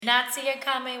Not see it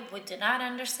coming. We do not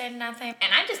understand nothing.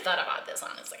 And I just thought about this,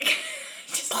 honestly.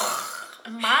 Just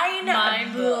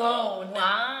Mind blown.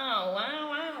 Wow.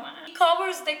 He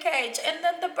covers the cage and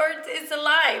then the bird is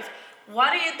alive.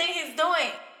 What do you think he's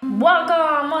doing?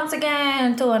 Welcome once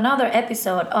again to another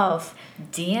episode of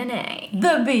DNA.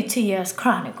 The BTS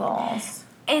Chronicles.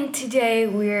 And today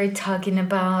we're talking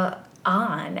about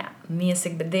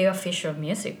the official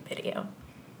music video.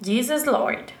 Jesus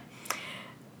Lord.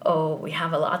 Oh, we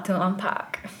have a lot to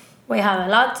unpack. We have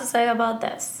a lot to say about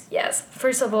this. Yes.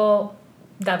 First of all,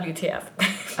 WTF.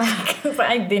 Because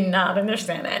I did not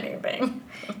understand anything.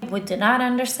 We do not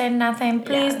understand nothing.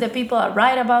 Please, Yes. the people are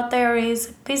right about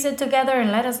theories. Piece it together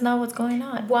and let us know what's going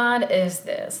on. What is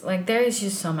this? Like, there is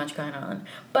just so much going on.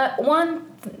 But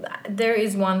there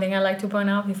is one thing I like to point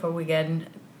out before we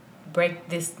break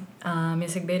this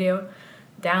music video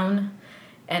down.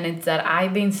 And it's that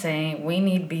I've been saying we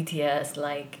need BTS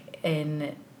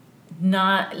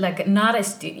not a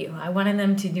studio. I wanted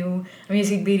them to do a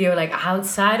music video like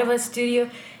outside of a studio,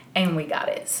 and we got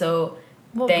it. So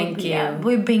thank you. Yeah,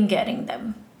 we've been getting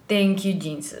them. Thank you,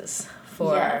 Jesus,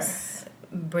 for Yes.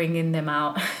 bringing them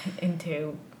out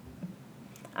into,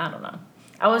 I don't know.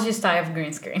 I was just tired of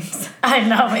green screens. I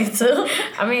know, me too.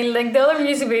 I mean, like, the other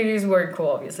music videos were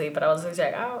cool, obviously, but I was just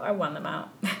like, oh, I want them out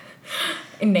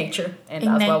in nature, and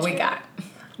that's what we got.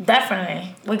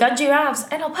 Definitely. We got giraffes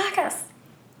and alpacas.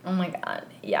 Oh my God,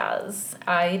 yes,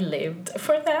 I lived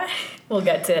for that. We'll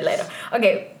get to it later.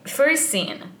 Okay, first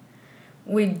scene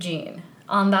with Jin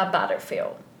on that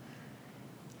battlefield.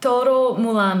 Total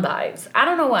Mulan vibes. I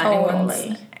don't know why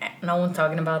no one's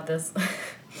talking about this.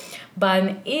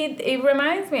 But it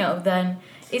reminds me of that.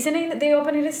 Isn't it the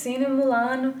opening scene in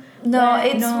Mulan?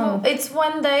 It's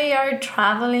when they are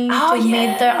traveling to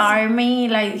meet the army,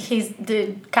 like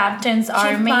the captain's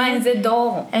army. She finds the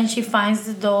doll. And she finds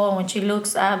the doll. When she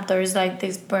looks up, there's like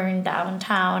this burned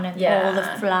downtown and all the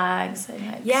flags and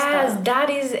like stuff. That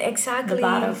is exactly The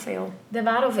battlefield.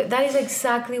 That is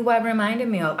exactly what reminded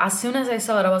me of. As soon as I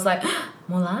saw it, I was like,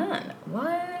 Mulan.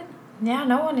 What? Yeah,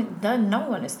 no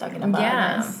one is talking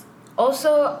about this.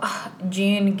 Also,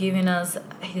 Jin giving us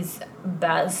his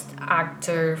best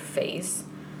actor face.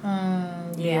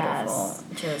 Beautiful. Yes.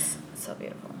 Just so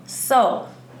beautiful. So,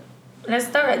 let's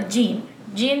start at Jin.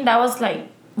 Jin, that was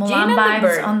like Mulan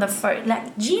vibes on the first.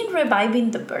 Like, Jin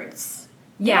reviving the birds.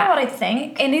 You know what I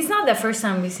think? And it's not the first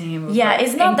time we see him with birds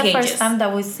it's not in the cages. first time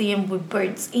that we see him with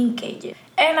birds in cages.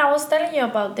 And I was telling you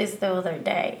about this the other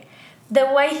day. The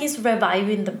way he's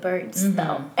reviving the birds,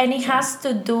 though. And it has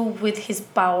to do with his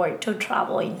power to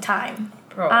travel in time.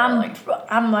 Probably.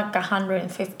 I'm like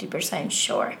 150%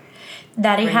 sure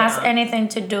that it has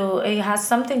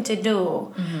something to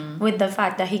do with the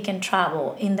fact that he can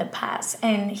travel in the past.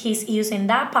 And he's using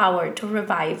that power to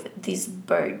revive these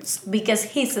birds because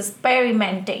he's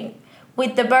experimenting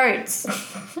with the birds.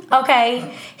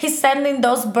 Okay? He's sending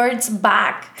those birds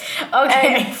back.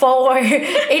 Okay. And forward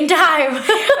in time.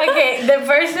 Okay, the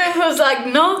person who's like,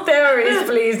 no theories,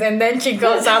 please. And then she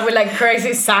goes out with like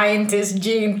crazy scientist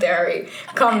gene theory.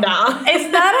 Calm down.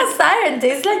 It's not a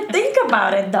scientist. Like, think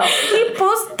about it though. He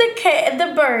puts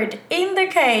the bird in the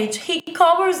cage. He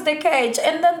covers the cage.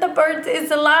 And then the bird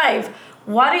is alive.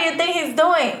 What do you think he's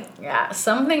doing? Yeah,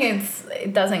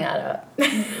 it doesn't add up.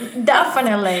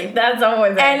 Definitely. That's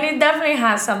always there. And it definitely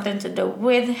has something to do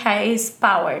with his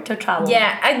power to travel.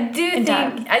 Yeah, I do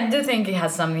think it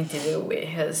has something to do with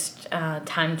his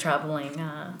time traveling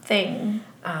Thing.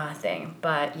 thing.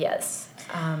 But yes,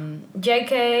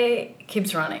 JK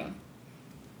keeps running.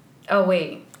 Oh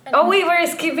wait, we're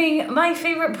skipping my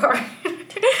favorite part.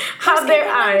 How their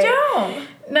eyes.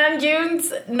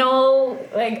 Namjoon's Noah's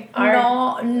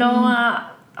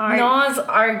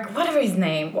Ark, whatever his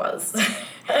name was.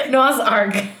 Noah's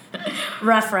Ark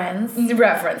Reference.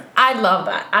 I love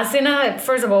that.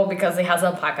 First of all, because it has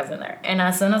alpacas in there. And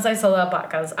as soon as I saw the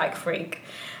alpacas, I freak.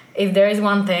 If there is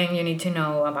one thing you need to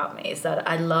know about me, is that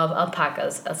I love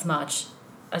alpacas as much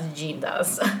as Jin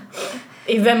does.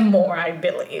 Even more, I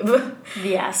believe.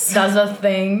 Yes. That's the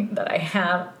thing that I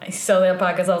have. I saw the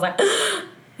alpacas, I was like,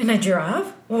 and a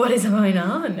giraffe? What is going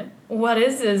on? What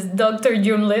is this? Dr.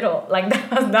 June Little. Like,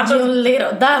 that June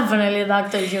Little. Definitely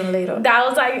Dr. June Little. That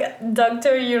was like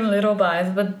Dr. June Little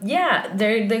vibes. But yeah,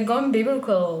 they're going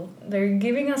biblical. They're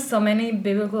giving us so many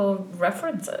biblical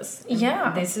references.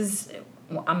 Yeah. This is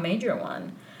a major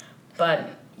one.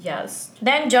 But yes.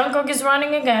 Then Jungkook is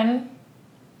running again.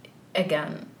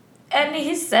 And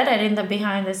he said it in the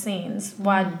behind the scenes,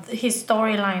 what his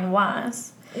storyline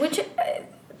was. Which...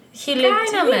 He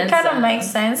kind of makes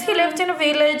sense. He lived in a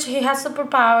village. He has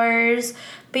superpowers,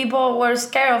 people were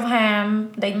scared of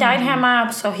him. They tied him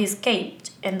up, so he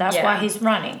escaped, and that's why he's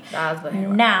running. That's what he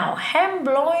was. Now, him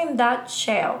blowing that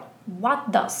shell,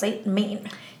 what does it mean?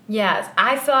 Yes,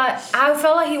 I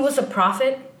felt like he was a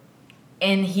prophet,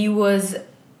 and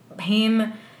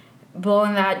him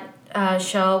blowing that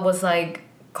shell was like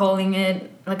calling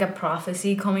it like a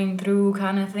prophecy coming through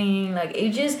kind of thing. Like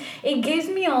it gives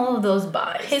me all of those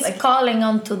vibes. He's like, calling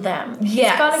onto them.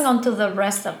 Yes. He's calling onto the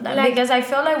rest of them. Like, because I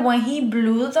feel like when he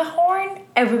blew the horn,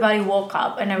 everybody woke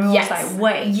up and everyone was like,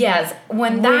 wait. Yes.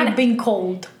 When We've been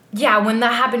cold. Yeah, when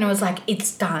that happened, it was like,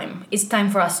 it's time. It's time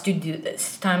for us to do this.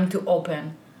 It's time to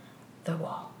open the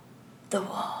wall. The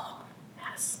wall.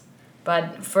 Yes.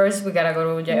 But first, we gotta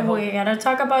go to J-Hope. We gotta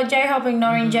talk about J-Hope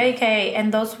ignoring JK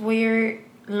and those weird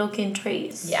looking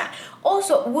trees. Yeah.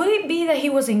 Also, would it be that he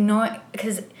was ignoring...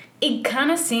 Because it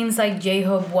kind of seems like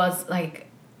J-Hope was like...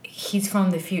 He's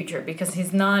from the future because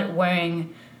he's not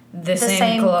wearing the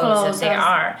same clothes that they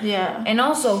are. Yeah. And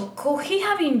also, could he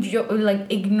have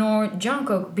ignored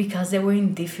Jungkook because they were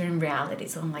in different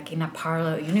realities, on like in a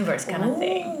parallel universe kind of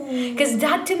thing? Because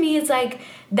that to me is like,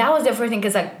 that was the first thing.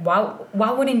 Because like,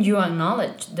 why wouldn't you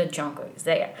acknowledge that Jungkook is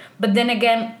there? But then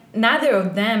again, neither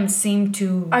of them seem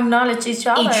to acknowledge each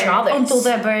other until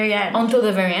the very end. Until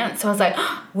the very end. So I was like,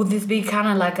 would this be kind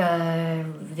of like a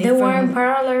they were in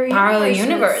parallel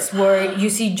universe where you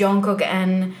see Jungkook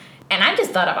and I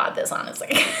just thought about this, honestly.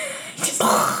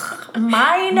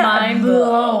 Mind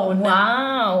blown.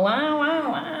 Wow.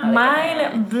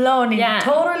 Mind blown. It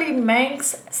totally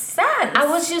makes sense. I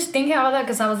was just thinking about that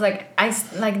because I was like,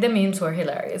 the memes were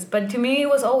hilarious. But to me, it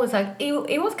was always like,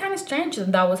 it was kind of strange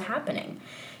that was happening.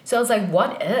 So I was like,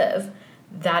 what if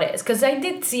that is? Because I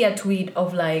did see a tweet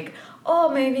of like,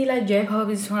 oh, maybe like J-Hope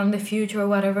is from the future or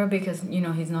whatever because,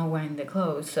 he's not wearing the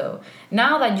clothes. So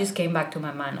now that just came back to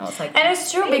my mind. I was like... And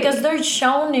it's true because they're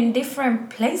shown in different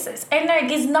places. And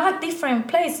like, it's not different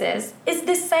places. It's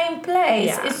the same place.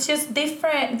 Yeah. It's just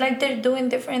different. Like, they're doing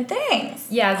different things.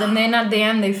 Yes, and then at the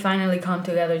end, they finally come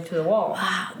together to the wall.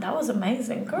 Wow, that was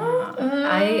amazing, girl.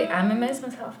 I'm amazed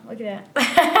myself. Look at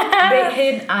that. Big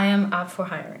hit. I am up for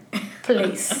hiring.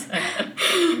 Please.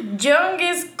 Jung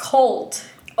is cold.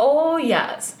 Oh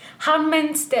yes,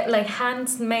 Handmaid's Tale.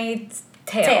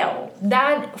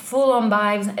 That full-on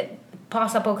vibes,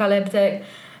 post-apocalyptic.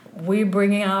 We're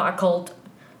bringing out a cult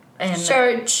and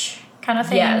church kind of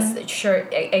thing. Yes,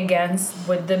 church against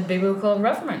with the biblical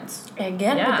reference.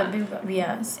 Again with the biblical,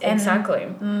 yes, exactly.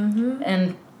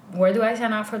 And where do I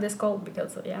sign up for this cult?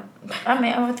 Because I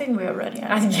think we're already.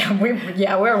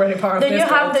 We're already part of this. Do you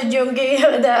have the Jungi?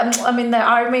 The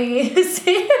army.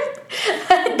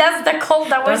 That's the cult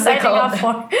that we're signing up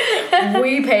for.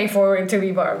 We pay for it to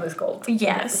be part of this cult.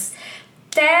 Yes.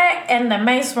 There and the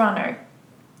Maze Runner.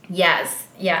 Yes.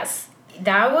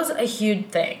 That was a huge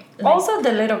thing. Like, also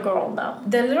the little girl though.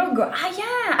 The little girl.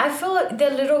 I feel like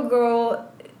the little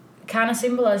girl kind of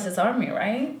symbolizes army,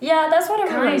 right? Yeah, that's what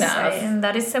everybody's saying.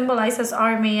 That it symbolizes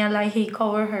army and like he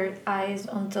covered her eyes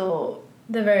until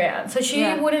the very end. So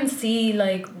she wouldn't see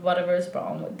like whatever's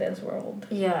wrong with this world.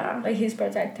 Yeah. Like he's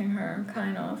protecting her,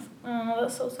 kind of. Oh,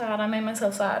 that's so sad. I made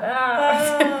myself sad.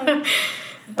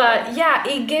 But yeah,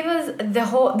 it gave us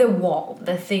the wall,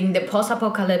 the thing, the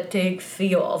post-apocalyptic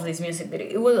feel of this music video.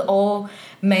 It was all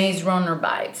Maze Runner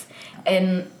vibes.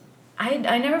 And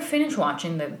I never finished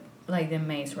watching the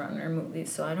Maze Runner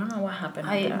movies, so I don't know what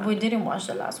happened. We didn't watch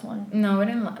the last one. No, we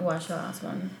didn't watch the last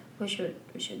one. We should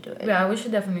do it. Yeah, we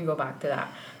should definitely go back to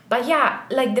that. But yeah,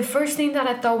 like the first thing that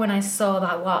I thought when I saw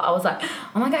that, I was like,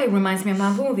 oh my god, it reminds me of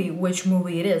that movie. Which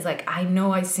movie it is? Like, I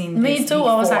know I've seen this. Me too. Before.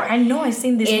 I was like, I know I've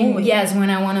seen this movie. Yes, when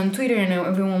I went on Twitter and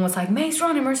everyone was like, Maze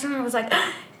Runner, I was like,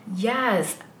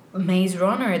 yes, Maze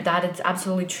Runner. That is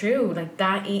absolutely true. Like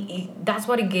that. That's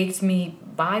what it gives me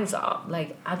vibes of.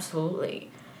 Like absolutely.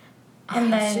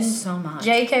 And then just so much.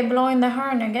 JK blowing the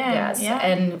horn again. Yes,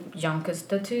 and Jungkook's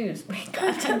tattoos. We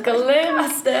got a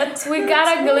glimpse. We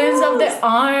got a glimpse of the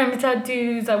arm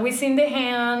tattoos. We seen the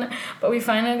hand, but we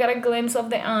finally got a glimpse of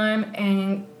the arm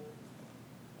and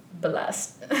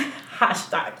blessed.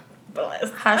 Hashtag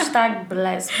blessed. Hashtag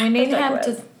blessed. We need him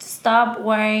to stop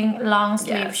wearing long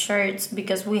sleeve shirts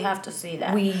because we have to see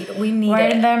that. We need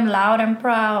wearing them loud and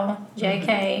proud.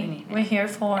 JK, we're here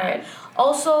for it.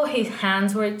 Also, his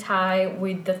hands were tied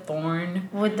with the thorn.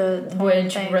 With the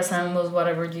which resembles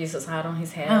whatever Jesus had on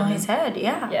his head. On his head,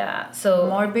 yeah. Yeah, so...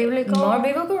 More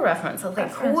biblical reference. I was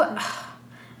like,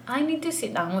 I need to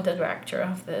sit down with the director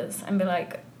of this and be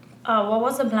like... what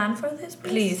was the plan for this,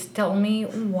 please tell me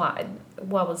what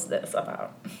was this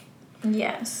about?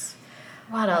 Yes.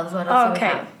 What else?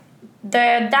 Okay.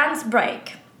 The dance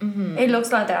break. It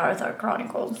looks like the Arthur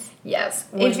Chronicles. Yes.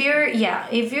 If you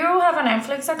have a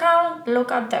Netflix account,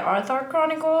 look up the Arthur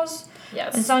Chronicles.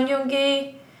 Yes. It's on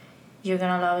Yoongi. You're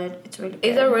gonna love it. It's really good.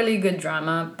 It's a really good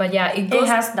drama, but yeah, it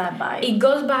has that vibe. It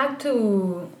goes back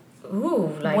to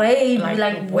way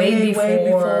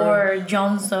before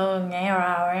Johnson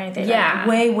era or anything. Yeah.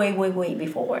 Like, way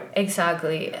before.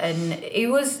 Exactly, and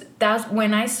that's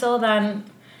when I saw that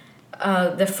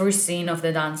the first scene of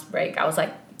the dance break. I was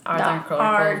like,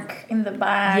 Ark in the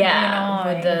back. Yeah,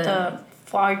 with the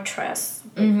fortress.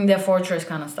 The fortress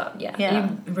kind of stuff. Yeah, yeah.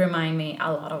 It remind me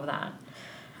a lot of that.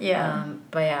 Yeah.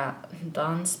 But yeah,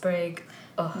 dance break.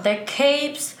 Oh. The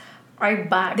capes are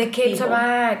back. The capes are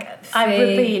back. I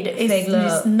repeat,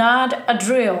 it's not a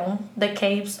drill. The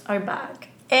capes are back.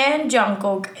 And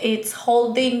Jungkook, it's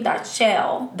holding that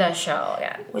shell. That shell,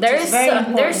 yeah.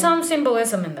 There's some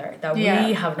symbolism in there that we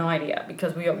have no idea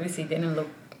because we obviously didn't look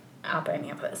up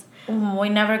any of this. We're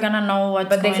never gonna know what's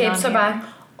going on. But the capes are back.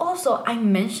 Also, I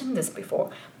mentioned this before,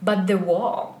 but the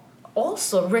wall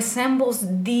also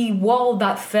resembles the wall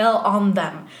that fell on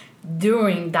them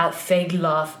during that Fake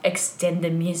Love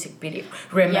extended music video.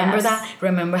 Remember that?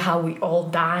 Remember how we all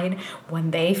died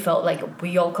when they felt like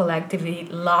we all collectively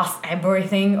lost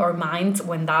everything, our minds,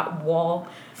 when that wall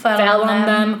fell on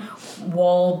them?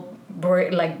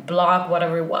 Block,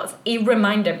 whatever it was. It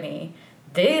reminded me,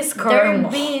 they're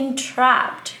being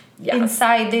trapped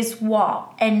inside this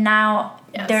wall, and now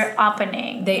they're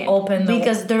opening. They open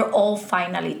because they're all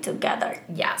finally together.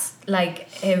 Yes, like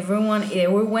everyone, they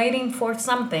were waiting for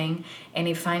something, and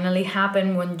it finally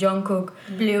happened when Jungkook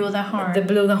blew the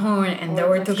horn. And they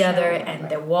were together, and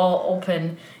the wall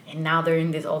opened, and now they're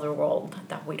in this other world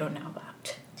that we don't know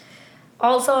about.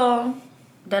 Also,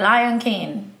 The Lion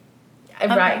King.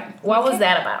 Right. What was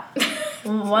that about?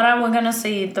 What are we gonna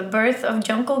see? The birth of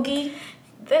Jungkook?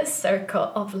 The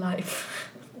circle of life.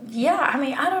 Yeah, I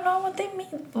mean, I don't know what they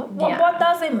mean. What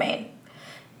does it mean?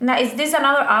 Now, is this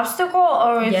another obstacle,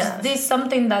 or is this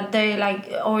something that they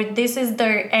like, or this is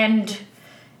their end,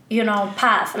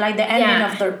 path, like the ending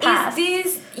of their path?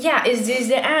 Is this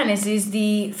the end? Is this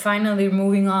the finally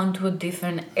moving on to a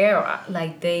different era?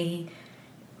 Like they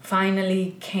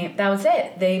finally came. That was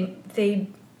it. They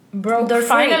broke. They're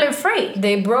finally free.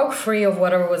 They broke free of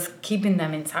whatever was keeping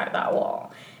them inside that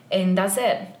wall, and that's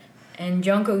it. And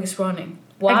Jungkook is running.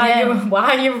 Why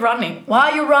are you running?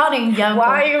 Why are you running, Jungkook?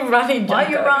 Why are you running, Jungkook? Why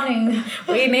are you running?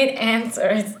 We need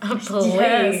answers, please.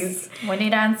 Yes, we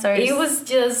need answers. It was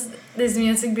just, this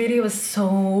music video was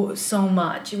so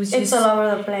much. It's all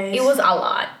over the place. It was a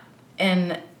lot,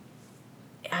 and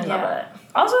I love it.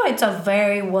 Also, it's a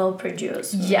very well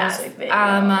produced music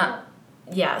video.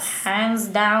 Yes. Hands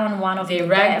down, one of the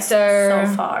best director,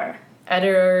 so far.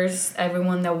 Editors,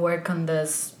 everyone that work on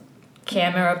this.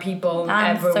 Camera people,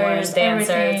 dancers.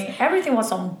 Everything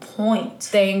was on point.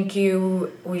 Thank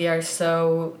you.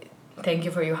 Thank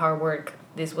you for your hard work.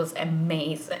 This was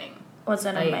amazing. It was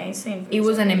an amazing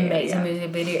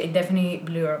music video. It definitely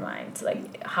blew our minds.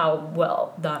 Like how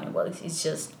well done it was. It's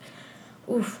just,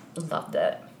 loved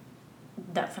it.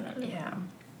 Definitely. Yeah.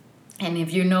 And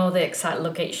if you know the exact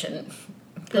location,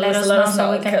 let us know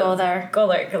so we can go there. Go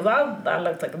there, because that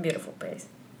looked like a beautiful place.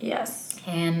 Yes.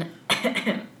 And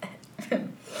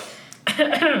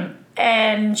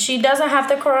and she doesn't have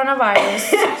the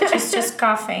coronavirus. She's just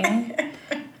coughing.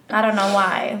 I don't know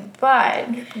why.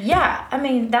 But yeah, I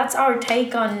mean, that's our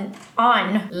take on.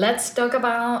 Let's talk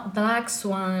about Black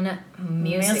Swan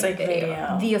music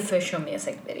video. The official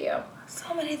music video.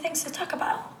 So many things to talk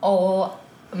about. Oh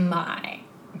my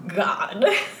God.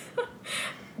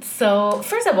 So,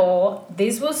 first of all,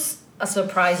 this was a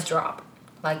surprise drop.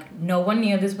 Like, no one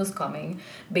knew this was coming.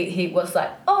 But he was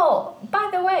like, oh, by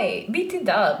the way, BT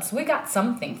Dubs, we got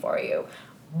something for you.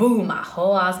 Boom, a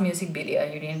whole ass music video.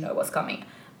 You didn't know it was coming.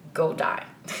 Go die.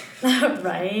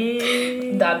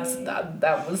 Right.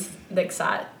 That was the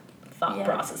exact thought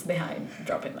process behind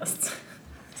dropping this.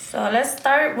 So let's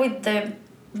start with the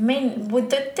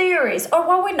theories or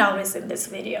what we noticed in this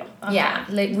video. Okay. Yeah,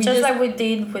 like we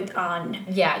did with On.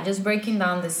 Yeah, just breaking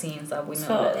down the scenes that we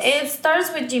noticed. It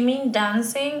starts with Jimin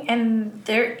dancing, and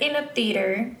they're in a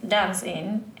theater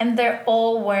dancing, and they're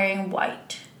all wearing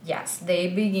white. Yes, they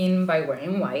begin by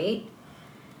wearing white,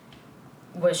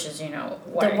 which is,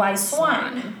 the White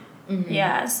Swan. Mm-hmm.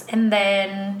 Yes, and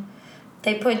then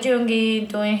they put Yoongi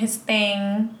doing his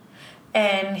thing.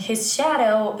 And his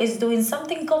shadow is doing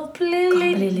something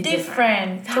completely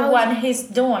different to what he's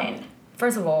doing.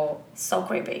 First of all, so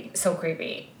creepy. So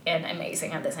creepy and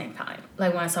amazing at the same time.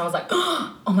 Like when I saw it, I was like,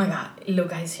 oh my God,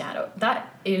 look at his shadow.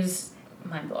 That is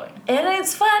mind blowing. And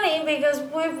it's funny because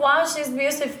we've watched this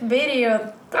music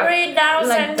video 3,000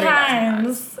 like 3,000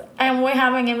 times and we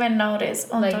haven't even noticed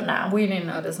until now. We didn't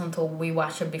notice until we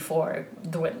watched it before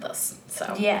doing this.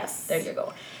 So Yes. there you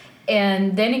go.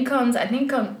 And then it comes, I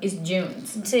think it's June.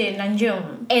 Sí, in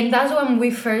June. And that's when we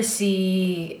first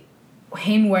see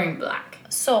him wearing black.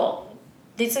 So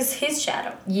this is his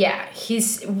shadow. Yeah,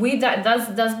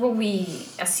 that's what we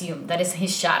assume, that is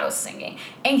his shadow singing.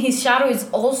 And his shadow is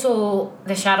also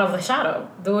the shadow,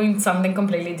 doing something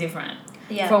completely different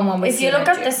from what we see. If you look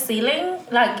at the ceiling,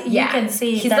 like you can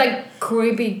see he's like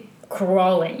creepy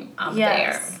crawling up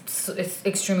there. So it's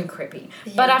extremely creepy.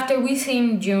 Yeah. But after we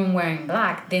see June wearing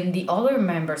black, then the other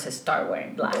members start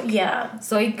wearing black. Yeah.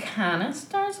 So it kind of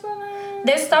starts with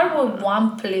they start with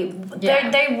one plate. Yeah.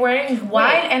 They're wearing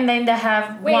white and then they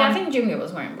have one. I think Jungi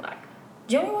was wearing black.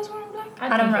 Jungi was wearing black?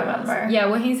 I don't remember. Yeah,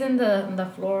 when he's in the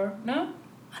floor. No?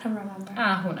 I don't remember.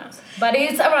 Who knows? But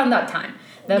it's around that time.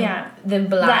 The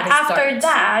black but after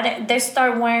that, they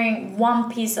start wearing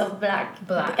one piece of black.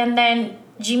 And then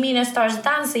Jiminho starts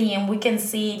dancing and we can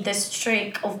see the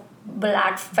streak of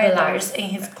black feathers in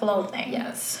his clothing.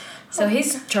 Yes. So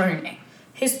he's turning.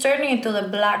 He's turning into the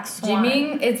black swan.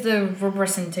 Jimin is the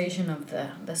representation of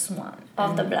the swan.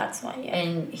 Of the black swan, yeah.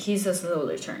 And he's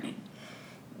slowly turning.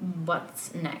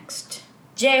 What's next?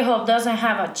 J-Hope doesn't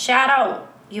have a shadow,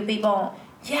 you people.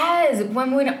 Yes,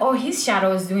 his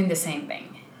shadow is doing the same thing.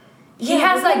 He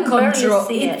has like control.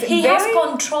 He has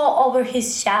control over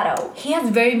his shadow. He has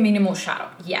very minimal shadow.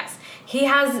 Yes. He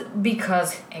has,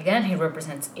 because again he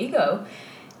represents ego,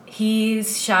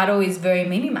 his shadow is very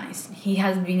minimized. He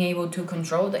has been able to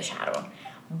control the shadow.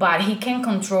 But he can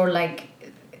control, like,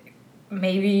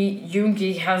 maybe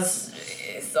Yoongi has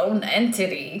his own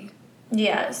entity.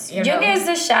 Yes. Yoongi is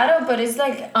the shadow, but it's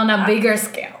like on a bigger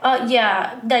scale.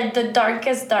 Yeah. Like the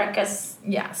darkest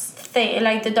yes. thing,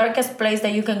 like the darkest place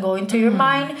that you can go into your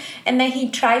mind. And then he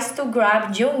tries to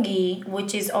grab Yoongi,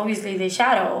 which is obviously the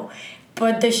shadow,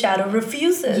 but the shadow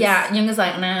refuses. Yeah, Yoongi's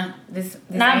like, nah, this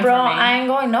nah, bro, I ain't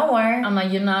going nowhere. I'm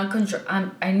like, you're not control.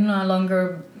 I'm no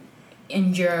longer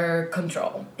in your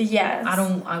control. Yes.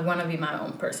 I want to be my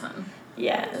own person.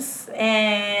 Yes.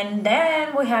 And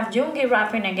then we have Yoongi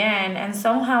rapping again, and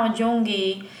somehow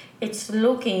Yoongi, it's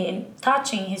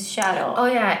touching his shadow. Oh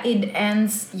yeah, it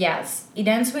ends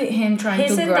with him trying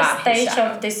to grab He's in the stage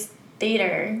of this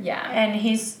theater. Yeah. And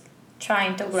he's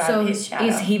trying to grab his shadow.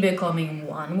 Is he becoming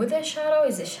one with the shadow?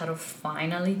 Is the shadow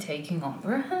finally taking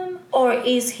over him? Or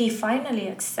is he finally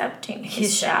accepting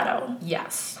his shadow?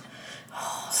 Yes.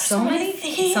 Oh, so many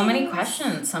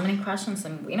questions,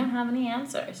 and we don't have any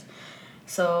answers.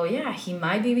 So yeah, he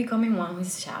might be becoming one with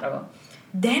his shadow.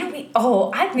 Then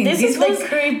I think this was the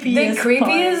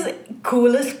creepiest,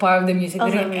 coolest part of the music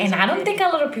video, and I don't think a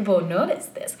lot of people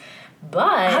noticed this. But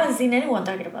I haven't seen anyone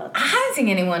talking about this. I haven't seen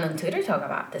anyone on Twitter talk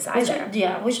about this either.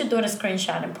 We should do a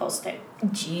screenshot and post it.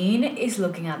 Jin is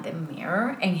looking at the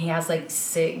mirror and he has like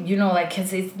six,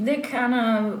 cause it's the kind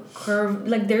of curve,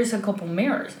 like there's a couple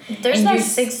mirrors. There's like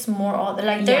six more,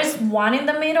 there's one in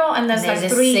the middle and there's like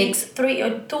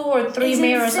two or three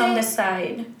mirrors on the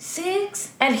side.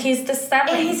 6? And he's the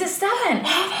 7. And he's a 7.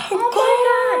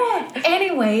 Oh my god.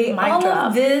 Anyway,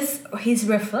 of this, his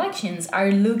reflections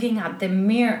are looking at the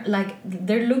mirror, like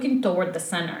they're looking toward the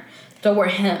center,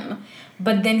 toward him.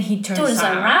 But then he turns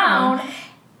around.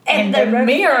 And the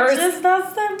mirrors just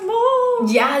doesn't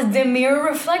move. Yes, the mirror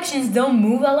reflections don't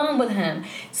move along with him.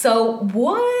 So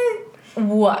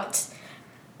what?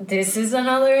 This is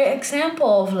another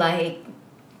example of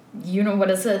what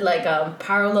is it, like a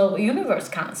parallel universe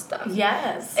kind of stuff.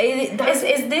 Yes.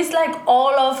 Is this like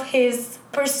all of his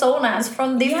personas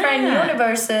from different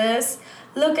universes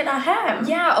looking at him?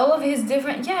 Yeah, all of his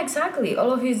different. Yeah, exactly.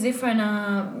 All of his different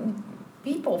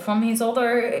people from his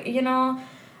other,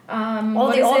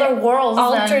 all the other worlds,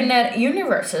 alternate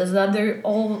universes that they're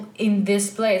all in this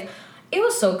place. It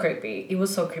was so creepy.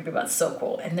 But so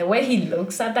cool. And the way he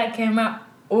looks at that camera,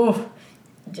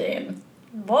 Jin,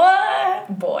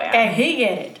 boy, can he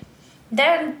get it?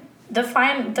 Then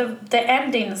the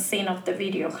ending scene of the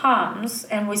video comes,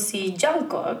 and we see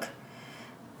Jungkook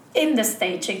in the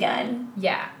stage again.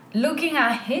 Yeah. Looking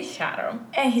at his shadow.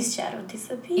 And his shadow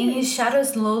disappears. And his shadow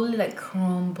slowly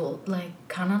crumbles,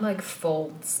 kind of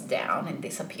folds down and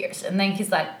disappears. And then he's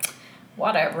like,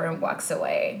 whatever, and walks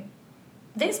away.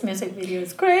 This music video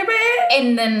is creepy.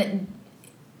 And then,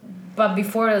 but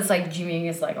before it's Jimin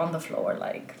is on the floor,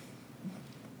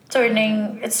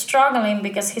 it's struggling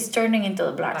because he's turning into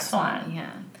the Black Swan. Yeah.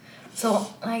 So,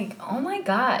 oh my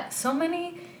god, so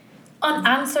many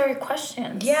unanswered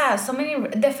questions. Yeah, so many.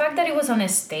 The fact that it was on a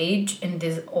stage and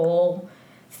this all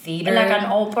theater, like an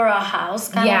opera house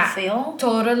kind of feel.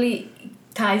 Totally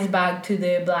ties back to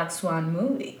the Black Swan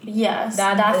movie. Yes,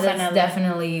 That's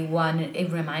definitely one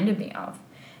it reminded me of.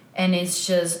 And it's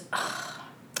just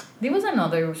there was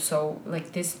another, so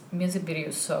like this music video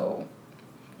is so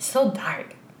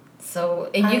dark, so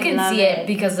and you can see it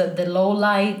because of the low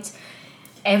light.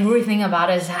 Everything about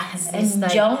it has this, and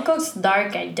like, Jungkook's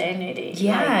dark identity.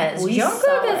 Yes,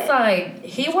 Jungkook is like,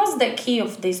 he was the key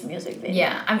of this music video.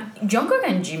 Yeah, Jungkook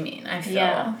and Jimin, I feel.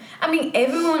 Yeah. I mean,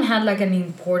 everyone had like an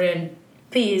important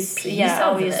piece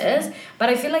of this, but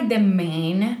I feel like the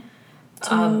main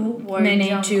two were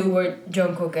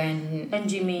Jungkook and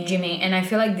Jimin, and I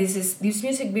feel like this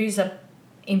music video is an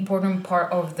important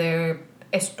part of their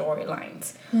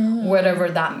storylines, whatever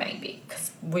that may be,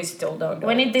 because we still don't know.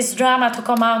 We need this drama to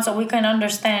come out so we can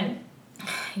understand.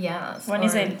 Yes. When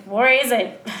is it? Where is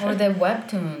it? Or the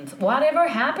webtoons. Whatever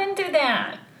happened to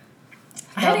that?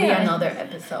 That'll be another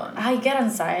episode. I get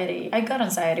anxiety. I got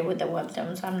anxiety with the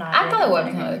webtoons. I'm not. I thought the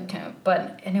webtoon too,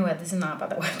 but anyway, this is not about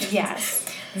the webtoons. Yes.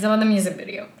 It's about the music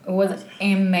video. It was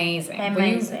amazing.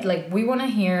 We want to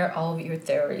hear all of your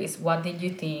theories. What did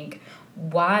you think?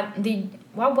 What did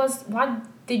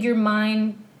your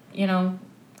mind,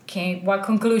 what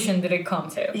conclusion did it come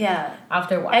to? Yeah.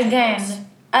 After watching this?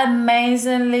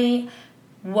 Amazingly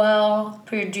well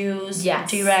produced,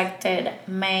 directed,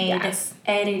 made,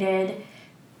 edited.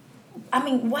 I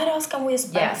mean, what else can we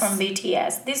expect from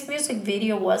BTS? This music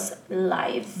video was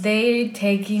live. They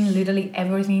taking literally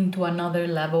everything to another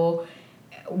level.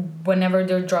 Whenever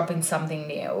they're dropping something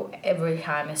new, every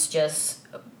time it's just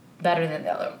better than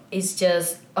the other. It's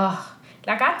just,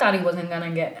 like I thought it wasn't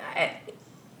gonna get.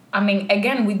 I mean,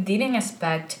 again, we didn't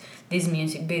expect this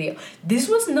music video. This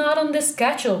was not on the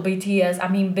schedule, BTS. I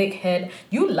mean, Big Hit.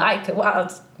 You liked it. Wow,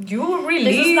 you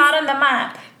released. This is not on the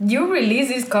map. You released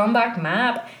this comeback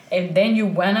map, and then you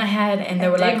went ahead and they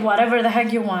were like, whatever the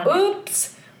heck you want.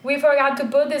 Oops, we forgot to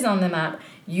put this on the map.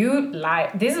 You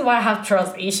lied. This is why I have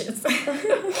trust issues.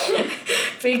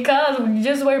 Because we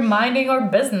just were minding our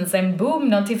business and boom,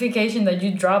 notification that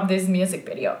you dropped this music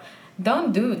video.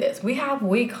 Don't do this. We have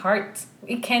weak hearts.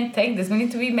 We can't take this. We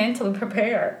need to be mentally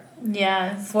prepared.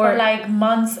 Yes, for like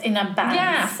months in advance.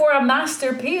 Yeah, for a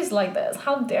masterpiece like this.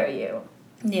 How dare you?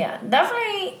 Yeah,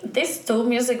 definitely these two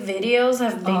music videos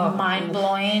have been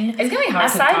mind-blowing. It's gonna be hard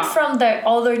aside from the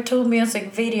other two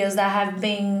music videos that have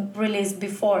been released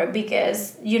before,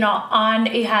 because on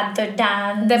it had the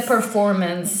dance, the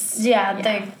performance,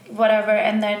 the whatever,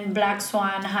 and then Black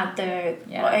Swan had the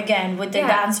again with the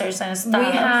dancers and stuff.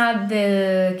 We had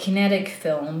the kinetic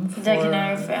film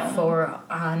for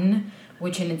An,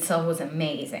 which in itself was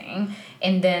amazing,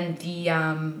 and then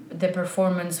the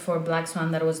performance for Black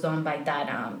Swan that was done by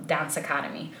that Dance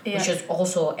Academy, which was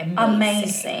also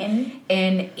amazing.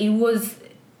 And it was,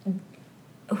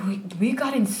 we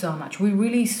got in so much. We've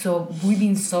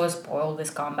been so spoiled this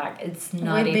comeback. It's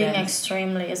not We've been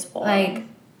extremely spoiled. Like,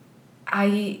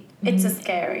 it's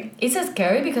scary. It's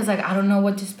scary because I don't know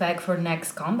what to expect for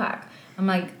next comeback. I'm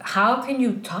like, how can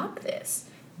you top this?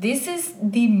 This is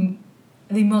the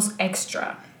most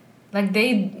extra. Like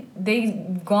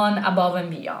they've gone above and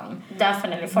beyond.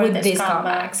 Definitely for this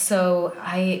comeback. So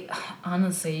I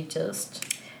honestly just.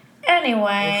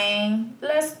 Anyway,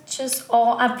 let's just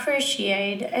all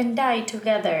appreciate and die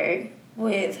together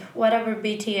with whatever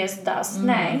BTS does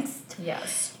next.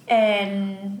 Yes.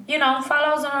 And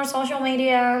follow us on our social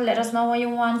media. Let us know what you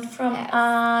want from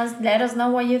us. Let us know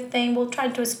what you think. We'll try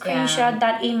to screenshot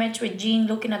that image with Jean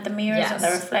looking at the mirrors and the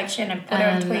reflection and put it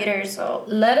on Twitter. So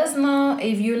let us know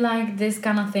if you like this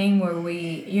kind of thing where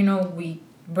we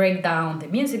break down the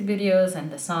music videos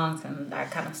and the songs and that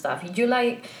kind of stuff. If you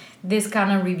like this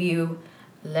kind of review,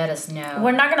 let us know.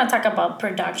 We're not gonna talk about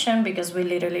production because we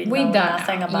literally know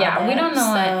nothing about it. Yeah, we don't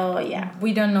know. So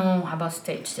we don't know about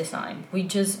stage design. We're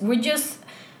just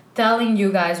telling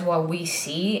you guys what we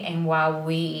see and what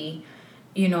we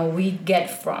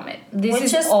get from it. We're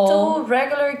just two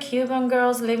regular Cuban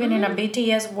girls living in a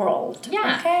BTS world.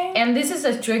 Yeah. Okay. And this is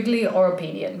strictly our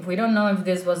opinion. We don't know if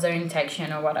this was their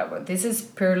intention or whatever. This is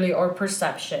purely our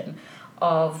perception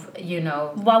of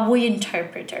what we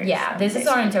interpreted. Yeah, this is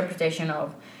our interpretation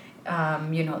of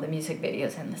the music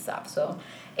videos and the stuff. So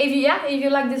if you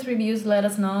like these reviews, let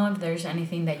us know if there's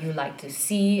anything that you like to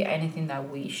see, anything that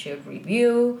we should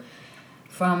review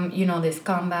from this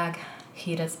comeback.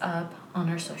 Hit us up on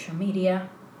our social media,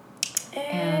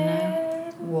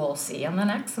 and we'll see you on the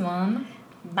next one.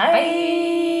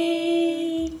 Bye.